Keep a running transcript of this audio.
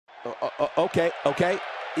Okay.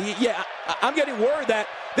 Yeah, I'm getting worried that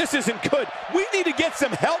this isn't good. We need to get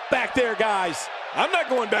some help back there, guys. I'm not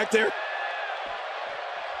going back there.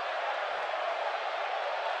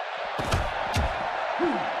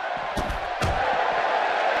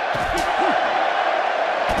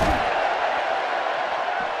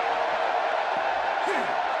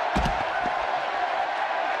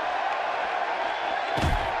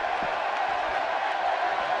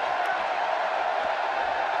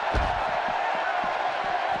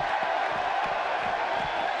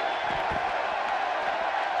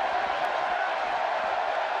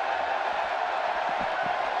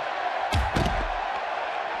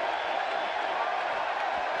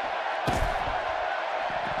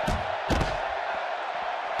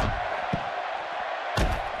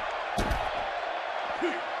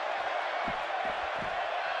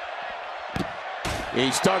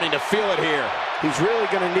 He's starting to feel it here. He's really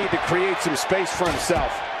going to need to create some space for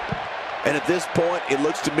himself. And at this point, it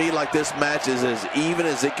looks to me like this match is as even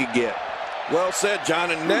as it could get. Well said, John,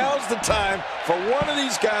 and now's the time for one of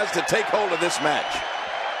these guys to take hold of this match.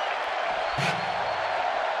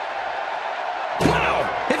 Wow!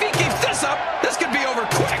 If he keeps this up, this could be over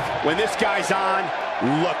quick. When this guy's on,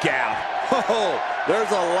 look out. Oh, there's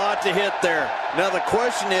a lot to hit there. Now the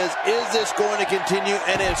question is this going to continue?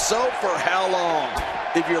 And if so, for how long?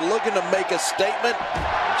 If you're looking to make a statement,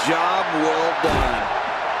 job well done.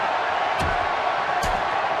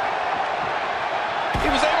 He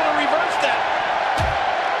was able to reverse that.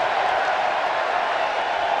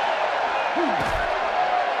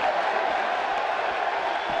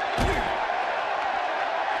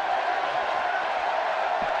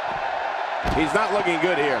 He's not looking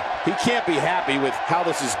good here. He can't be happy with how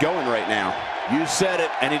this is going right now. You said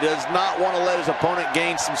it, and he does not want to let his opponent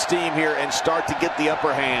gain some steam here and start to get the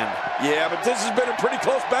upper hand. Yeah, but this has been a pretty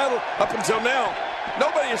close battle up until now.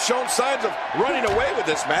 Nobody has shown signs of running away with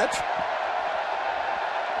this match.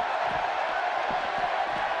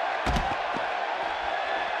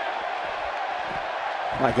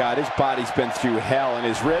 My God, his body's been through hell, and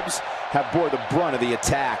his ribs have bore the brunt of the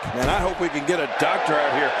attack. And I hope we can get a doctor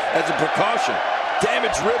out here as a precaution.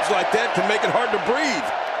 Damaged ribs like that can make it hard to breathe.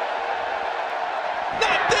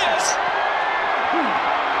 Not this!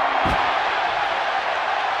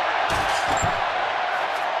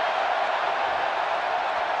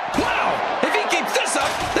 Wow! If he keeps this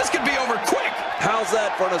up, this could be over quick. How's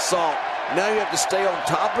that for an assault? Now you have to stay on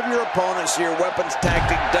top of your opponent so your weapons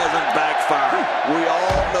tactic doesn't backfire. We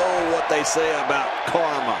all know what they say about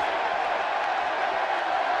karma.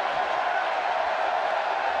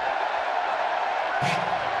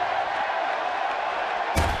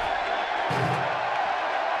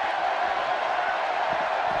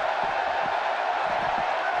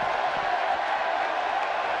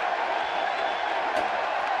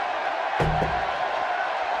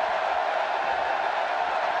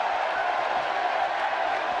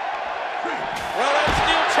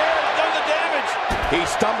 He's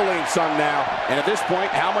stumbling some now, and at this point,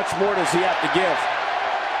 how much more does he have to give?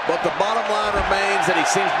 But the bottom line remains that he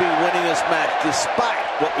seems to be winning this match despite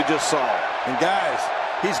what we just saw. And guys,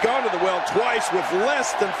 he's gone to the well twice with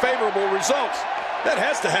less than favorable results. That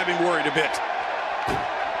has to have him worried a bit.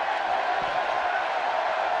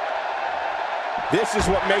 This is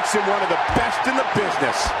what makes him one of the best in the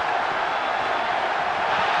business.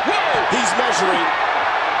 Whoa! He's measuring.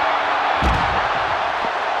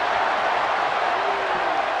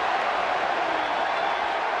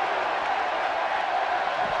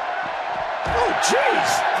 Oh,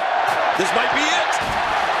 jeez! This might be it.